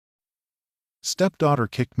Stepdaughter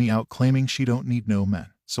kicked me out claiming she don't need no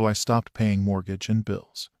men, so I stopped paying mortgage and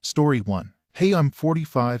bills. Story 1. Hey, I'm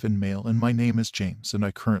 45 and male and my name is James and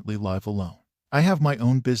I currently live alone. I have my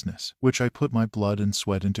own business, which I put my blood and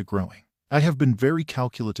sweat into growing. I have been very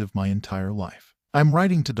calculative my entire life. I'm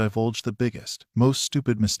writing to divulge the biggest, most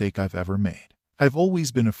stupid mistake I've ever made. I've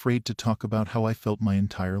always been afraid to talk about how I felt my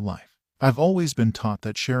entire life. I've always been taught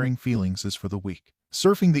that sharing feelings is for the weak.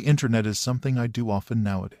 Surfing the internet is something I do often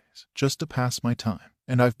nowadays, just to pass my time,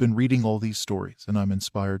 and I've been reading all these stories and I'm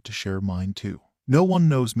inspired to share mine too. No one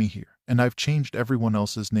knows me here, and I've changed everyone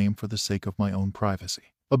else's name for the sake of my own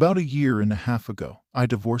privacy. About a year and a half ago, I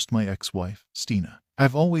divorced my ex-wife, Stina.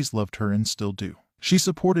 I've always loved her and still do. She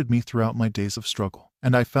supported me throughout my days of struggle,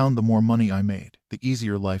 and I found the more money I made, the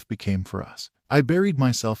easier life became for us. I buried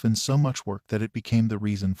myself in so much work that it became the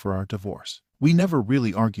reason for our divorce. We never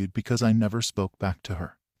really argued because I never spoke back to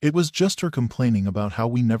her. It was just her complaining about how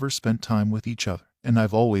we never spent time with each other, and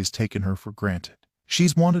I've always taken her for granted.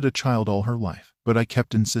 She's wanted a child all her life, but I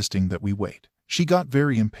kept insisting that we wait. She got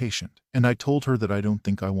very impatient, and I told her that I don't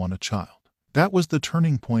think I want a child. That was the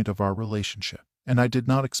turning point of our relationship, and I did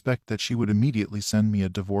not expect that she would immediately send me a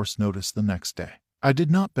divorce notice the next day. I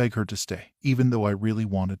did not beg her to stay, even though I really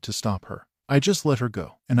wanted to stop her. I just let her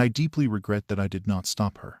go, and I deeply regret that I did not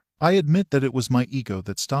stop her. I admit that it was my ego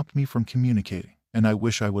that stopped me from communicating, and I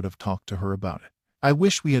wish I would have talked to her about it. I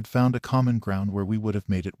wish we had found a common ground where we would have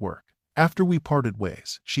made it work. After we parted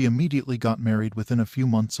ways, she immediately got married within a few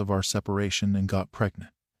months of our separation and got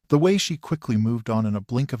pregnant. The way she quickly moved on in a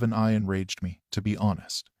blink of an eye enraged me, to be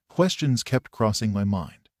honest. Questions kept crossing my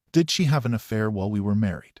mind. Did she have an affair while we were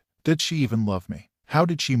married? Did she even love me? How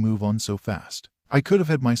did she move on so fast? I could have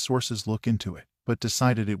had my sources look into it, but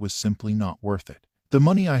decided it was simply not worth it. The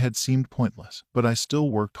money I had seemed pointless, but I still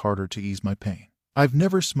worked harder to ease my pain. I've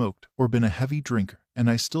never smoked or been a heavy drinker, and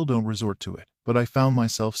I still don't resort to it, but I found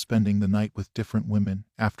myself spending the night with different women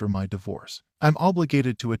after my divorce. I'm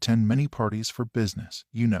obligated to attend many parties for business,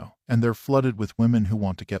 and they're flooded with women who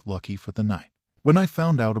want to get lucky for the night. When I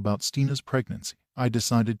found out about Stina's pregnancy, I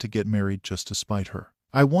decided to get married just to spite her.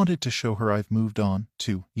 I wanted to show her I've moved on,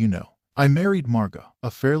 too. I married Margot,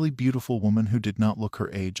 a fairly beautiful woman who did not look her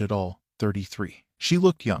age at all, 33. She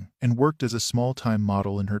looked young and worked as a small-time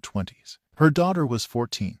model in her 20s. Her daughter was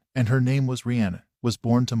 14, and her name was Rhiannon, was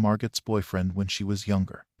born to Margot's boyfriend when she was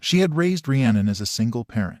younger. She had raised Rhiannon as a single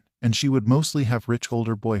parent, and she would mostly have rich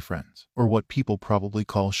older boyfriends, or what people probably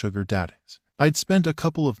call sugar daddies. I'd spent a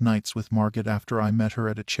couple of nights with Margot after I met her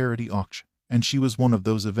at a charity auction, and she was one of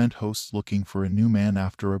those event hosts looking for a new man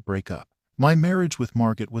after a breakup. My marriage with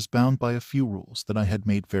Margot was bound by a few rules that I had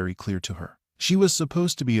made very clear to her. She was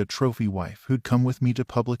supposed to be a trophy wife who'd come with me to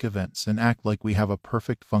public events and act like we have a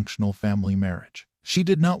perfect functional family marriage. She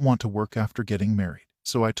did not want to work after getting married,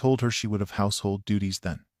 so I told her she would have household duties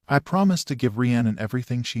then. I promised to give Rhiannon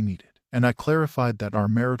everything she needed, and I clarified that our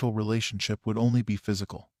marital relationship would only be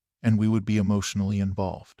physical, and we would be emotionally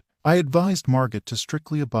involved. I advised Margot to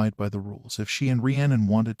strictly abide by the rules if she and Rhiannon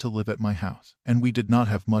wanted to live at my house, and we did not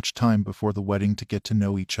have much time before the wedding to get to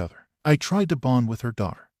know each other. I tried to bond with her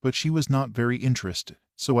daughter, but she was not very interested,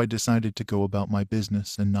 so I decided to go about my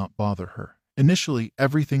business and not bother her. Initially,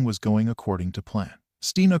 everything was going according to plan.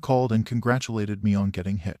 Stina called and congratulated me on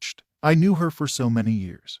getting hitched. I knew her for so many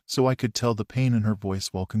years, so I could tell the pain in her voice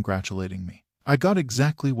while congratulating me. I got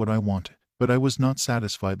exactly what I wanted, but I was not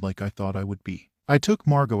satisfied like I thought I would be. I took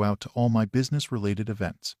Margot out to all my business-related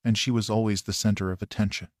events, and she was always the center of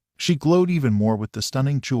attention. She glowed even more with the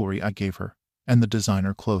stunning jewelry I gave her, and the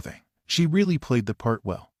designer clothing. She really played the part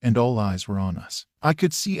well, and all eyes were on us. I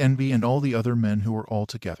could see envy in all the other men who were all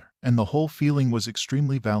together, and the whole feeling was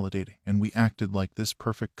extremely validating, and we acted like this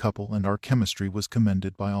perfect couple and our chemistry was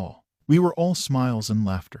commended by all. We were all smiles and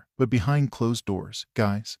laughter, but behind closed doors,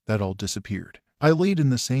 guys, that all disappeared. I laid in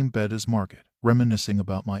the same bed as Margot, reminiscing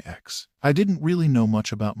about my ex. I didn't really know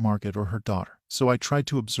much about Margot or her daughter, so I tried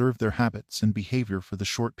to observe their habits and behavior for the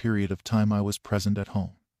short period of time I was present at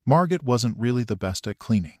home. Margot wasn't really the best at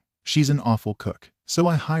cleaning. She's an awful cook, so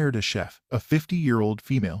I hired a chef, a 50-year-old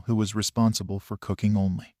female who was responsible for cooking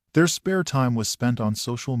only. Their spare time was spent on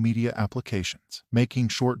social media applications, making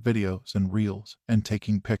short videos and reels, and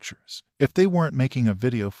taking pictures. If they weren't making a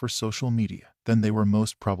video for social media, then they were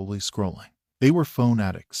most probably scrolling. They were phone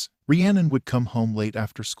addicts. Rhiannon would come home late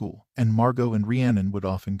after school, and Margot and Rhiannon would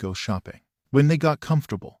often go shopping. When they got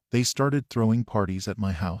comfortable, they started throwing parties at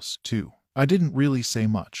my house, too. I didn't really say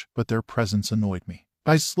much, but their presence annoyed me.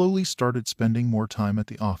 I slowly started spending more time at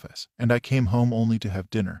the office, and I came home only to have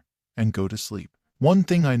dinner and go to sleep. One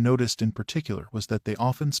thing I noticed in particular was that they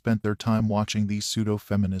often spent their time watching these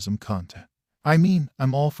pseudo-feminism content. I mean,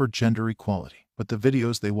 I'm all for gender equality, but the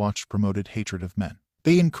videos they watched promoted hatred of men.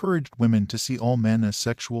 They encouraged women to see all men as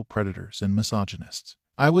sexual predators and misogynists.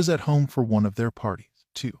 I was at home for one of their parties,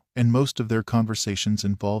 too, and most of their conversations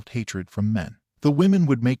involved hatred from men. The women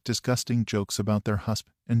would make disgusting jokes about their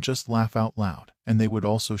husband and just laugh out loud, and they would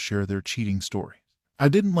also share their cheating stories. I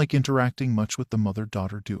didn't like interacting much with the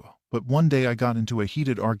mother-daughter duo, but one day I got into a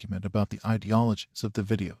heated argument about the ideologies of the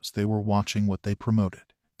videos they were watching, what they promoted.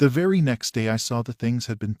 The very next day I saw the things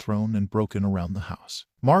had been thrown and broken around the house.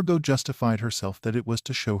 Margot justified herself that it was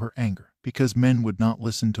to show her anger, because men would not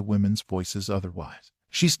listen to women's voices otherwise.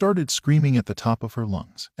 She started screaming at the top of her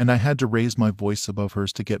lungs, and I had to raise my voice above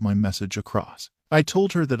hers to get my message across. I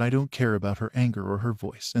told her that I don't care about her anger or her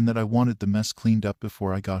voice, and that I wanted the mess cleaned up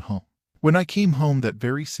before I got home. When I came home that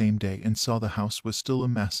very same day and saw the house was still a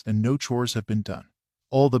mess and no chores had been done,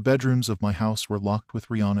 all the bedrooms of my house were locked with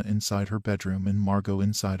Rihanna inside her bedroom and Margot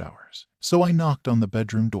inside ours. So I knocked on the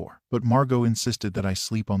bedroom door, but Margot insisted that I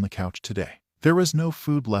sleep on the couch today. There was no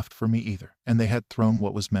food left for me either, and they had thrown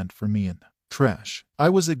what was meant for me in the trash. I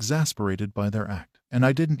was exasperated by their act, and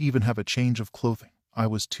I didn't even have a change of clothing. I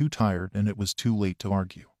was too tired and it was too late to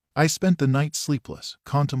argue. I spent the night sleepless,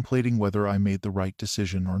 contemplating whether I made the right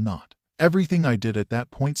decision or not. Everything I did at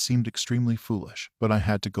that point seemed extremely foolish, but I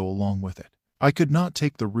had to go along with it. I could not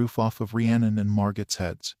take the roof off of Rhiannon and Margot's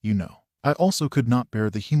heads, you know. I also could not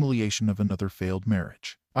bear the humiliation of another failed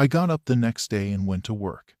marriage. I got up the next day and went to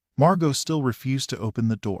work. Margot still refused to open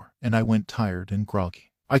the door, and I went tired and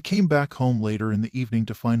groggy. I came back home later in the evening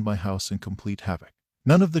to find my house in complete havoc.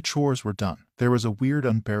 None of the chores were done. There was a weird,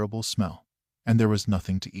 unbearable smell, and there was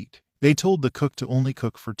nothing to eat. They told the cook to only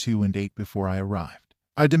cook for 2 and 8 before I arrived.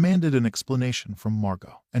 I demanded an explanation from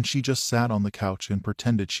Margot, and she just sat on the couch and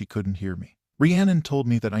pretended she couldn't hear me. Rhiannon told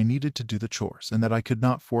me that I needed to do the chores and that I could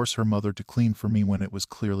not force her mother to clean for me when it was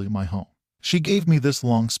clearly my home. She gave me this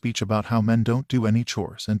long speech about how men don't do any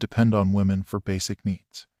chores and depend on women for basic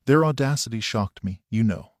needs. Their audacity shocked me, you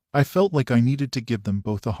know. I felt like I needed to give them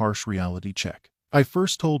both a harsh reality check. I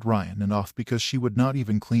first told Rhiannon off because she would not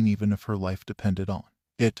even clean even if her life depended on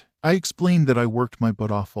it. I explained that I worked my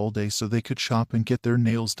butt off all day so they could shop and get their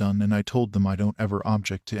nails done, and I told them I don't ever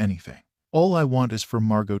object to anything. All I want is for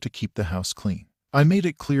Margot to keep the house clean. I made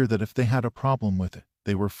it clear that if they had a problem with it,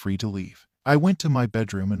 they were free to leave. I went to my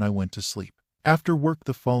bedroom and I went to sleep. After work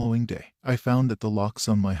the following day, I found that the locks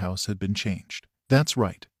on my house had been changed. That's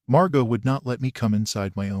right, Margot would not let me come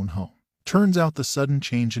inside my own home. Turns out the sudden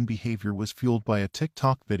change in behavior was fueled by a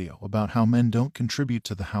TikTok video about how men don't contribute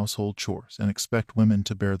to the household chores and expect women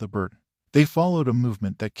to bear the burden. They followed a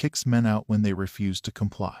movement that kicks men out when they refuse to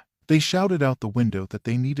comply. They shouted out the window that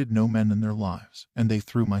they needed no men in their lives, and they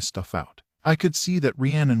threw my stuff out. I could see that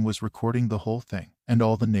Rhiannon was recording the whole thing, and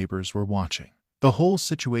all the neighbors were watching. The whole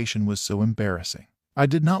situation was so embarrassing. I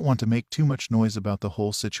did not want to make too much noise about the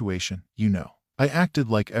whole situation, you know. I acted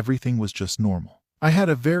like everything was just normal. I had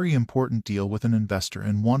a very important deal with an investor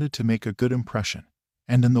and wanted to make a good impression.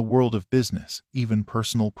 And in the world of business, even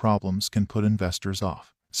personal problems can put investors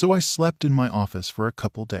off. So I slept in my office for a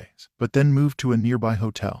couple days, but then moved to a nearby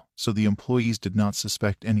hotel so the employees did not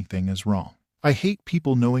suspect anything is wrong. I hate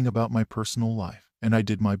people knowing about my personal life, and I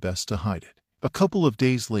did my best to hide it. A couple of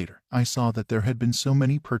days later, I saw that there had been so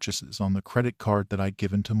many purchases on the credit card that I'd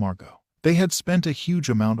given to Margot. They had spent a huge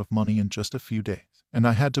amount of money in just a few days, and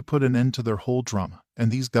I had to put an end to their whole drama, and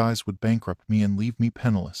these guys would bankrupt me and leave me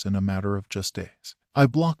penniless in a matter of just days. I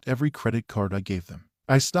blocked every credit card I gave them.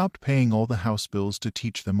 I stopped paying all the house bills to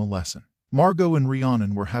teach them a lesson. Margot and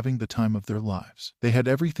Rhiannon were having the time of their lives. They had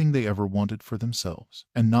everything they ever wanted for themselves,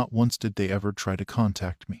 and not once did they ever try to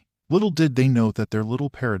contact me. Little did they know that their little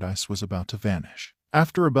paradise was about to vanish.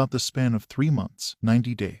 After about the span of 3 months,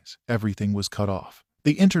 90 days, everything was cut off.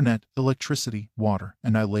 The internet, electricity, water,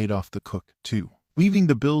 and I laid off the cook, too. Leaving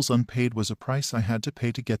the bills unpaid was a price I had to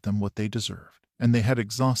pay to get them what they deserved, and they had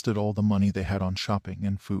exhausted all the money they had on shopping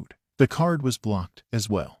and food. The card was blocked, as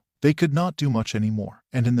well. They could not do much anymore,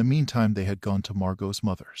 and in the meantime they had gone to Margot's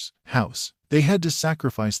mother's house. They had to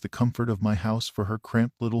sacrifice the comfort of my house for her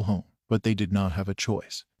cramped little home, but they did not have a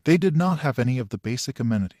choice. They did not have any of the basic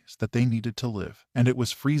amenities that they needed to live, and it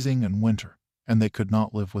was freezing and winter, and they could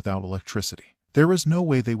not live without electricity. There was no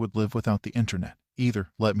way they would live without the internet,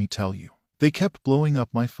 either, let me tell you. They kept blowing up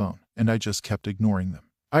my phone, and I just kept ignoring them.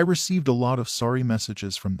 I received a lot of sorry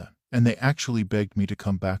messages from them, and they actually begged me to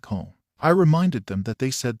come back home. I reminded them that they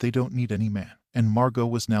said they don't need any man, and Margot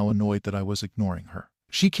was now annoyed that I was ignoring her.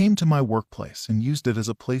 She came to my workplace and used it as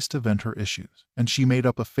a place to vent her issues, and she made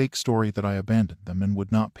up a fake story that I abandoned them and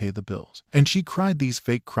would not pay the bills. And she cried these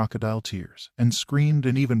fake crocodile tears and screamed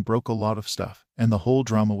and even broke a lot of stuff, and the whole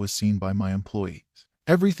drama was seen by my employees.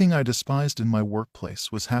 Everything I despised in my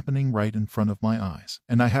workplace was happening right in front of my eyes,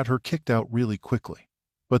 and I had her kicked out really quickly.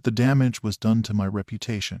 But the damage was done to my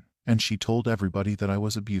reputation, and she told everybody that I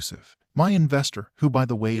was abusive. My investor, who by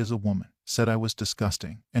the way is a woman, said I was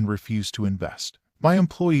disgusting and refused to invest. My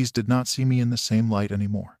employees did not see me in the same light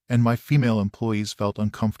anymore, and my female employees felt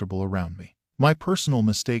uncomfortable around me. My personal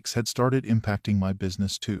mistakes had started impacting my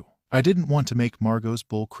business too. I didn't want to make Margot's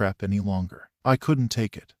bull crap any longer. I couldn't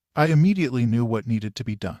take it. I immediately knew what needed to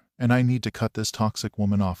be done, and I need to cut this toxic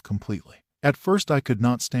woman off completely. At first I could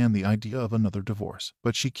not stand the idea of another divorce,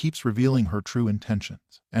 but she keeps revealing her true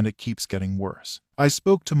intentions, and it keeps getting worse. I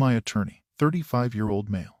spoke to my attorney, 35-year-old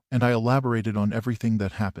male, and I elaborated on everything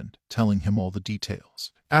that happened, telling him all the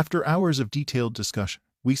details. After hours of detailed discussion,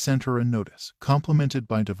 we sent her a notice, complemented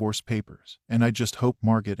by divorce papers, and I just hope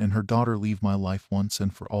Margot and her daughter leave my life once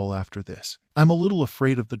and for all after this. I'm a little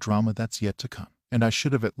afraid of the drama that's yet to come, and I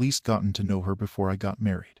should have at least gotten to know her before I got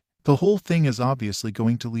married. The whole thing is obviously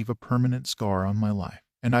going to leave a permanent scar on my life,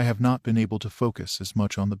 and I have not been able to focus as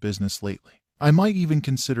much on the business lately. I might even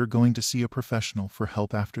consider going to see a professional for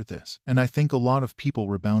help after this, and I think a lot of people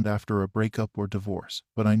rebound after a breakup or divorce,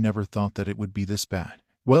 but I never thought that it would be this bad.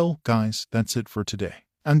 Well, guys, that's it for today.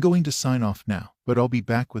 I'm going to sign off now, but I'll be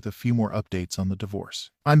back with a few more updates on the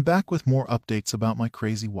divorce. I'm back with more updates about my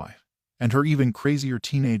crazy wife and her even crazier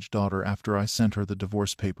teenage daughter after I sent her the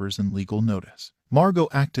divorce papers and legal notice. Margot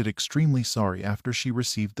acted extremely sorry after she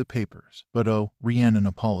received the papers, but Rhiannon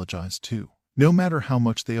apologized too. No matter how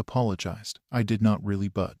much they apologized, I did not really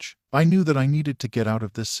budge. I knew that I needed to get out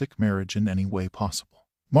of this sick marriage in any way possible.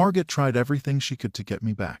 Margot tried everything she could to get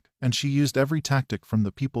me back, and she used every tactic from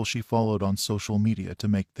the people she followed on social media to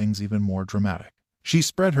make things even more dramatic. She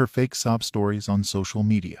spread her fake sob stories on social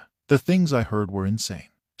media. The things I heard were insane.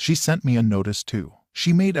 She sent me a notice too.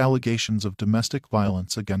 She made allegations of domestic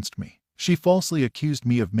violence against me. She falsely accused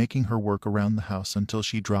me of making her work around the house until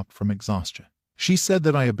she dropped from exhaustion. She said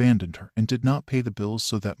that I abandoned her and did not pay the bills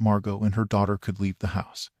so that Margot and her daughter could leave the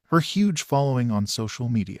house. Her huge following on social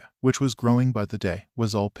media, which was growing by the day,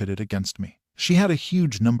 was all pitted against me. She had a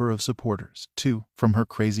huge number of supporters, too, from her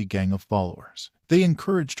crazy gang of followers. They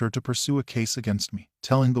encouraged her to pursue a case against me,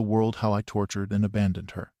 telling the world how I tortured and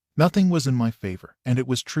abandoned her. Nothing was in my favor, and it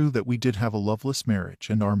was true that we did have a loveless marriage,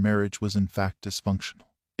 and our marriage was in fact dysfunctional.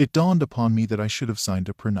 It dawned upon me that I should have signed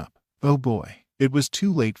a prenup. Oh boy, it was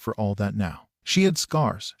too late for all that now. She had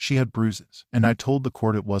scars, she had bruises, and I told the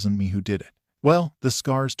court it wasn't me who did it. Well, the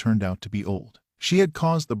scars turned out to be old. She had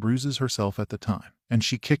caused the bruises herself at the time, and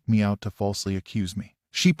she kicked me out to falsely accuse me.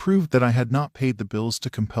 She proved that I had not paid the bills to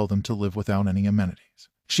compel them to live without any amenities.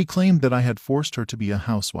 She claimed that I had forced her to be a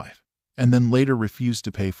housewife, and then later refused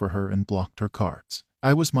to pay for her and blocked her cards.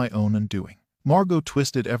 I was my own undoing. Margot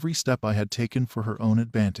twisted every step I had taken for her own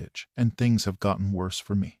advantage, and things have gotten worse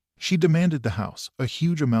for me. She demanded the house, a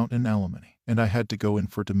huge amount in alimony, and I had to go in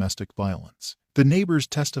for domestic violence. The neighbors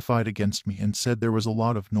testified against me and said there was a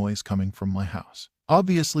lot of noise coming from my house,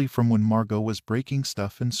 obviously from when Margot was breaking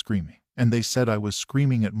stuff and screaming, and they said I was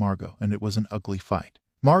screaming at Margot and it was an ugly fight.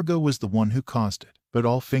 Margot was the one who caused it, but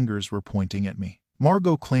all fingers were pointing at me.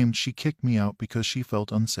 Margot claimed she kicked me out because she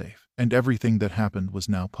felt unsafe, and everything that happened was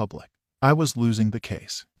now public. I was losing the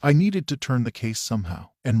case. I needed to turn the case somehow,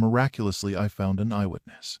 and miraculously I found an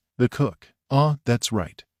eyewitness. The cook. That's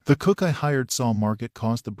right. The cook I hired saw Margot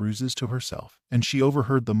cause the bruises to herself, and she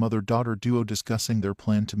overheard the mother-daughter duo discussing their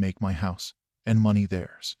plan to make my house and money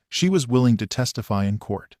theirs. She was willing to testify in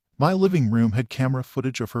court. My living room had camera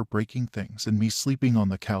footage of her breaking things and me sleeping on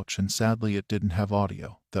the couch, and sadly it didn't have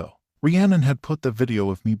audio, though. Rhiannon had put the video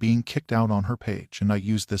of me being kicked out on her page, and I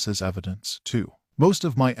used this as evidence, too. Most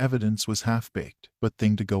of my evidence was half-baked, but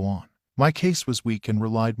thing to go on. My case was weak and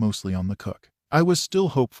relied mostly on the cook. I was still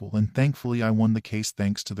hopeful, and thankfully I won the case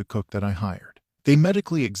thanks to the cook that I hired. They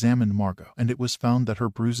medically examined Margot, and it was found that her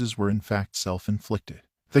bruises were in fact self-inflicted.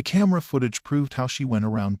 The camera footage proved how she went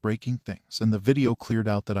around breaking things, and the video cleared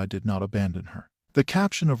out that I did not abandon her. The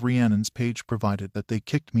caption of Rhiannon's page provided that they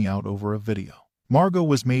kicked me out over a video. Margot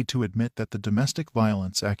was made to admit that the domestic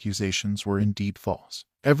violence accusations were indeed false.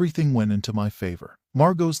 Everything went into my favor.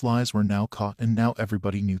 Margot's lies were now caught, and now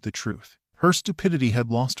everybody knew the truth. Her stupidity had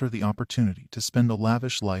lost her the opportunity to spend a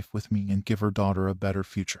lavish life with me and give her daughter a better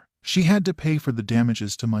future. She had to pay for the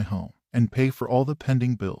damages to my home and pay for all the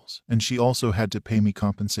pending bills, and she also had to pay me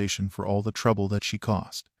compensation for all the trouble that she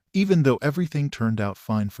caused. Even though everything turned out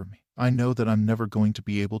fine for me, I know that I'm never going to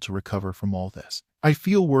be able to recover from all this. I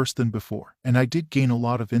feel worse than before, and I did gain a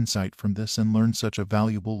lot of insight from this and learn such a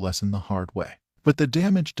valuable lesson the hard way. But the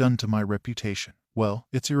damage done to my reputation, well,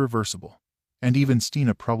 it's irreversible. And even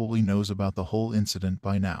Stina probably knows about the whole incident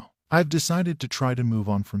by now. I've decided to try to move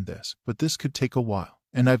on from this, but this could take a while,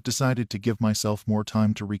 and I've decided to give myself more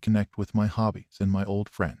time to reconnect with my hobbies and my old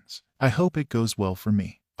friends. I hope it goes well for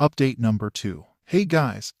me. Update number 2. Hey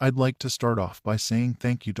guys, I'd like to start off by saying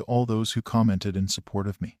thank you to all those who commented in support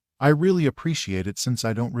of me. I really appreciate it since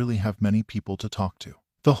I don't really have many people to talk to.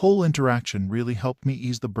 The whole interaction really helped me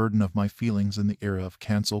ease the burden of my feelings in the era of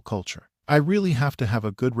cancel culture. I really have to have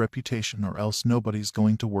a good reputation or else nobody's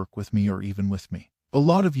going to work with me or even with me. A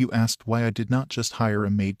lot of you asked why I did not just hire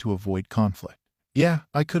a maid to avoid conflict. Yeah,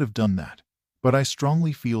 I could have done that. But I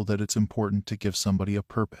strongly feel that it's important to give somebody a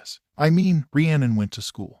purpose. I mean, Rhiannon went to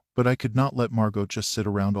school, but I could not let Margot just sit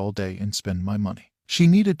around all day and spend my money. She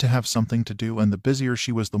needed to have something to do, and the busier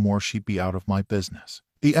she was, the more she'd be out of my business.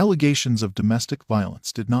 The allegations of domestic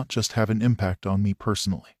violence did not just have an impact on me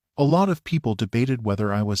personally. A lot of people debated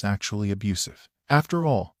whether I was actually abusive. After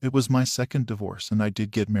all, it was my second divorce and I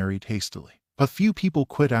did get married hastily. A few people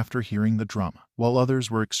quit after hearing the drama, while others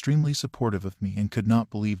were extremely supportive of me and could not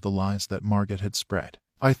believe the lies that Margot had spread.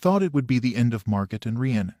 I thought it would be the end of Margot and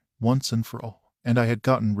Rhiannon, once and for all, and I had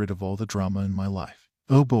gotten rid of all the drama in my life.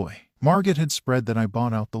 Oh boy. Margot had spread that I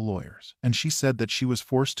bought out the lawyers, and she said that she was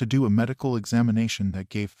forced to do a medical examination that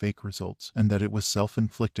gave fake results and that it was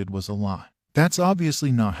self-inflicted was a lie. That's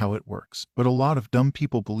obviously not how it works, but a lot of dumb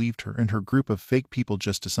people believed her, and her group of fake people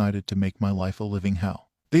just decided to make my life a living hell.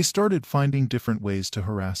 They started finding different ways to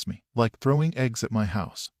harass me, like throwing eggs at my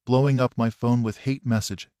house, blowing up my phone with hate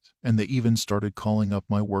messages, and they even started calling up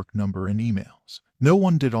my work number and emails. No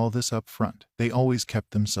one did all this up front. They always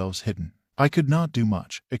kept themselves hidden. I could not do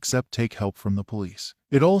much, except take help from the police.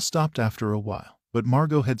 It all stopped after a while, but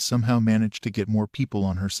Margot had somehow managed to get more people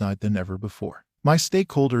on her side than ever before. My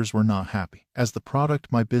stakeholders were not happy, as the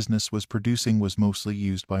product my business was producing was mostly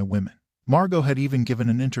used by women. Margot had even given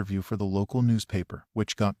an interview for the local newspaper,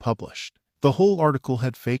 which got published. The whole article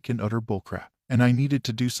had fake and utter bullcrap, and I needed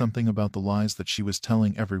to do something about the lies that she was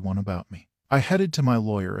telling everyone about me. I headed to my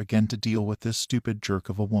lawyer again to deal with this stupid jerk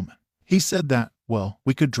of a woman. He said that, well,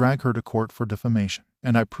 we could drag her to court for defamation,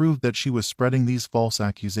 and I proved that she was spreading these false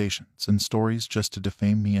accusations and stories just to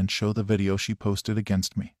defame me and show the video she posted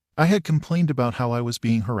against me. I had complained about how I was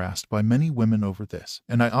being harassed by many women over this,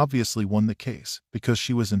 and I obviously won the case, because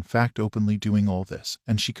she was in fact openly doing all this,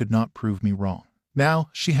 and she could not prove me wrong. Now,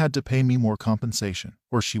 she had to pay me more compensation,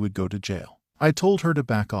 or she would go to jail. I told her to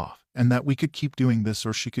back off, and that we could keep doing this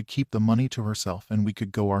or she could keep the money to herself and we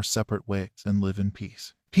could go our separate ways and live in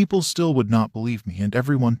peace. People still would not believe me, and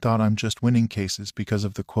everyone thought I'm just winning cases because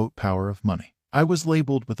of the quote power of money. I was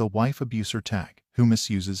labeled with a wife abuser tag, who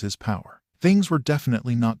misuses his power. Things were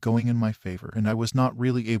definitely not going in my favor, and I was not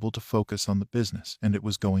really able to focus on the business, and it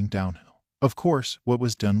was going downhill. Of course, what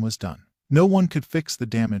was done was done. No one could fix the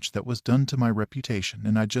damage that was done to my reputation,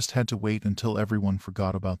 and I just had to wait until everyone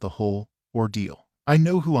forgot about the whole ordeal. I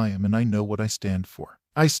know who I am and I know what I stand for.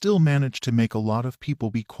 I still managed to make a lot of people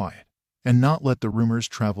be quiet, and not let the rumors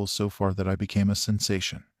travel so far that I became a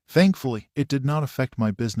sensation. Thankfully, it did not affect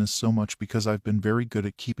my business so much because I've been very good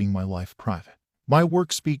at keeping my life private. My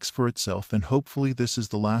work speaks for itself, and hopefully this is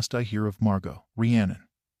the last I hear of Margot, Rhiannon,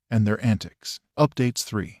 and their antics. Updates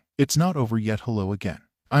 3. It's not over yet. Hello again.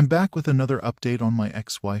 I'm back with another update on my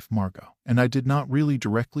ex-wife Margot, and I did not really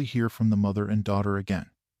directly hear from the mother and daughter again,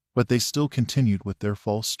 but they still continued with their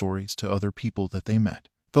false stories to other people that they met.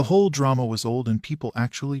 The whole drama was old and people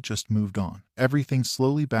actually just moved on. Everything's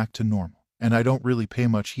slowly back to normal, and I don't really pay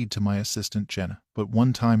much heed to my assistant Jenna, but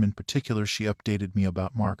one time in particular she updated me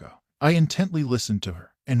about Margot. I intently listened to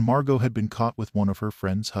her, and Margot had been caught with one of her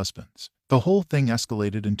friend's husbands. The whole thing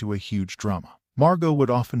escalated into a huge drama. Margot would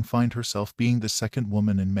often find herself being the second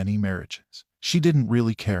woman in many marriages. She didn't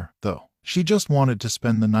really care, though. She just wanted to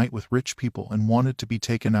spend the night with rich people and wanted to be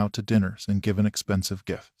taken out to dinners and given expensive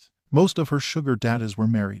gifts. Most of her sugar daddies were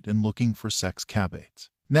married and looking for sex cabbaits.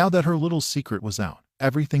 Now that her little secret was out,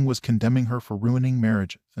 everything was condemning her for ruining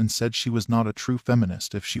marriages and said she was not a true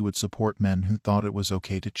feminist if she would support men who thought it was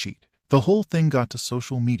okay to cheat. The whole thing got to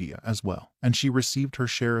social media as well, and she received her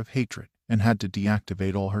share of hatred and had to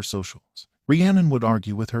deactivate all her socials. Rhiannon would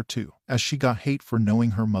argue with her too, as she got hate for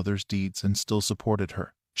knowing her mother's deeds and still supported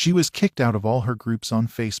her. She was kicked out of all her groups on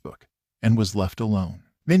Facebook and was left alone.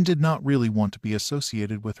 Men did not really want to be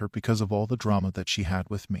associated with her because of all the drama that she had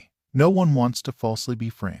with me. No one wants to falsely be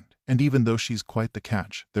framed, and even though she's quite the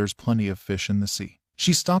catch, there's plenty of fish in the sea.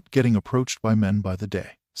 She stopped getting approached by men by the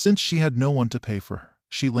day. Since she had no one to pay for her,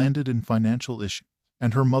 she landed in financial issues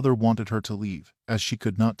and her mother wanted her to leave, as she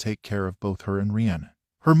could not take care of both her and Rhiannon.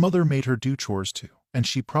 Her mother made her do chores too, and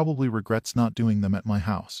she probably regrets not doing them at my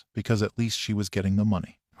house, because at least she was getting the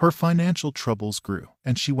money. Her financial troubles grew,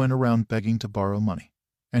 and she went around begging to borrow money.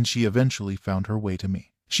 And she eventually found her way to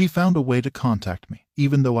me. She found a way to contact me,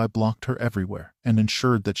 even though I blocked her everywhere, and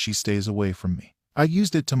ensured that she stays away from me. I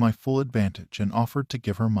used it to my full advantage and offered to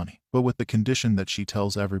give her money, but with the condition that she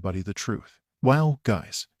tells everybody the truth. Well,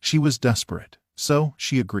 guys, she was desperate. So,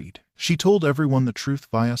 she agreed. She told everyone the truth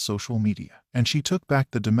via social media, and she took back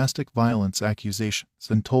the domestic violence accusations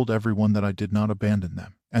and told everyone that I did not abandon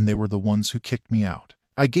them, and they were the ones who kicked me out.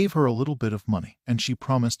 I gave her a little bit of money, and she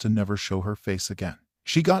promised to never show her face again.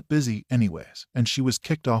 She got busy anyways, and she was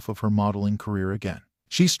kicked off of her modeling career again.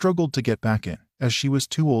 She struggled to get back in, as she was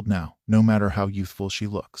too old now, no matter how youthful she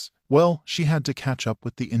looks. Well, she had to catch up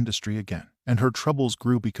with the industry again, and her troubles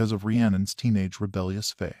grew because of Rhiannon's teenage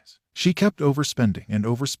rebellious phase. She kept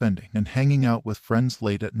overspending and hanging out with friends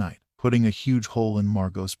late at night, putting a huge hole in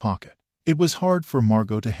Margot's pocket. It was hard for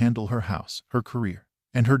Margot to handle her house, her career,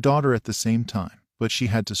 and her daughter at the same time, but she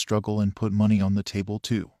had to struggle and put money on the table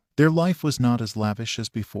too. Their life was not as lavish as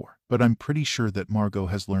before, but I'm pretty sure that Margot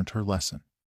has learned her lesson.